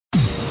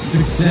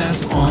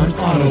Success on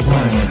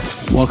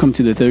Autopilot. Welcome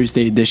to the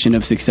Thursday edition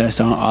of Success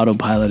on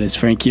Autopilot. It's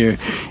Frank here,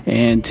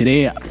 and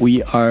today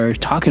we are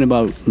talking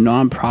about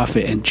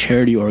nonprofit and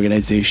charity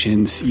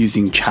organizations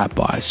using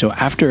chatbots. So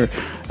after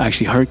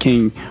actually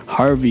Hurricane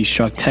Harvey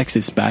struck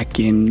Texas back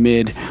in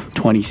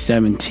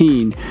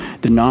mid-2017,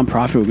 the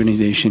nonprofit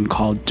organization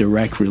called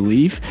Direct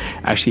Relief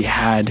actually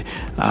had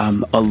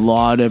a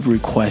lot of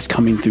requests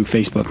coming through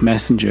Facebook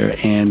Messenger,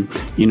 and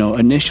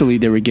initially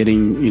they were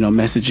getting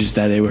messages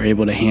that they were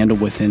able to handle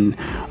within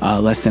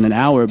less than an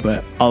hour,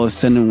 but all of a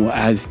sudden,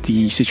 as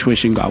the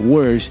situation got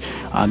worse,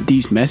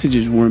 these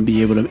messages weren't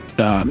be able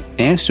to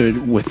answer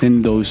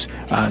within those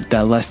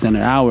that less than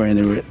an hour, and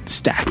they were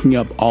stacking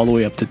up all the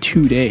way up to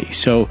 2 days.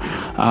 So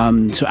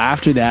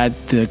after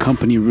that, the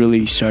company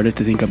really started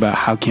to think about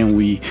how can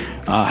we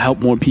help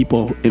more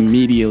people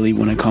immediately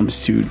when it comes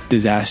to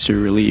disaster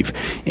relief.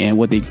 And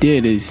what they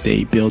did is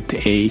they built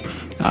a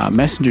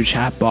messenger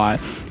chatbot,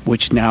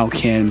 which now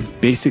can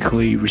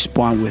basically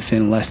respond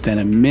within less than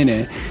a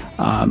minute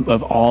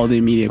of all the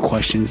immediate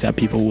questions that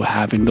people will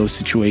have in those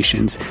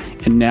situations.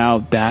 And now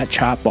that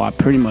chatbot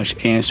pretty much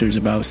answers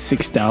about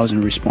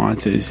 6,000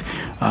 responses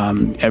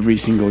every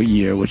single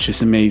year, which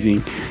is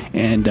amazing.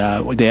 And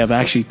they have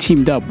actually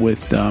teamed up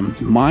with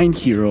Mind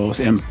Heroes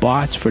and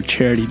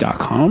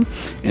bots4charity.com,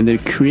 and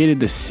they've created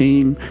the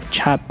same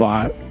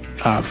chatbot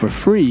for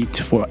free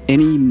for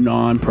any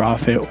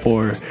nonprofit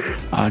or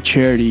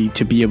charity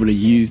to be able to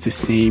use the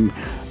same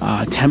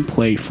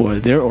template for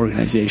their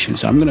organization.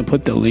 So I'm going to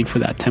put the link for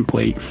that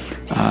template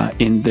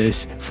in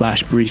this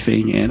flash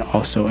briefing and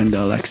also in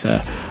the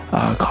Alexa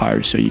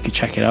card, so you can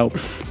check it out.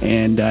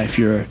 And if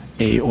you're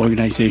a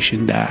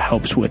organization that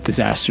helps with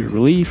disaster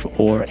relief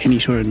or any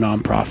sort of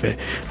nonprofit,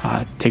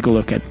 take a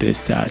look at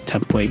this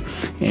template.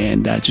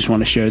 And I just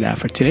want to share that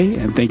for today.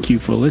 And thank you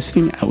for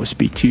listening. I will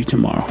speak to you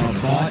tomorrow.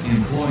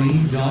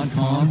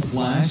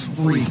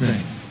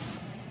 AboutEmployee.com/briefing.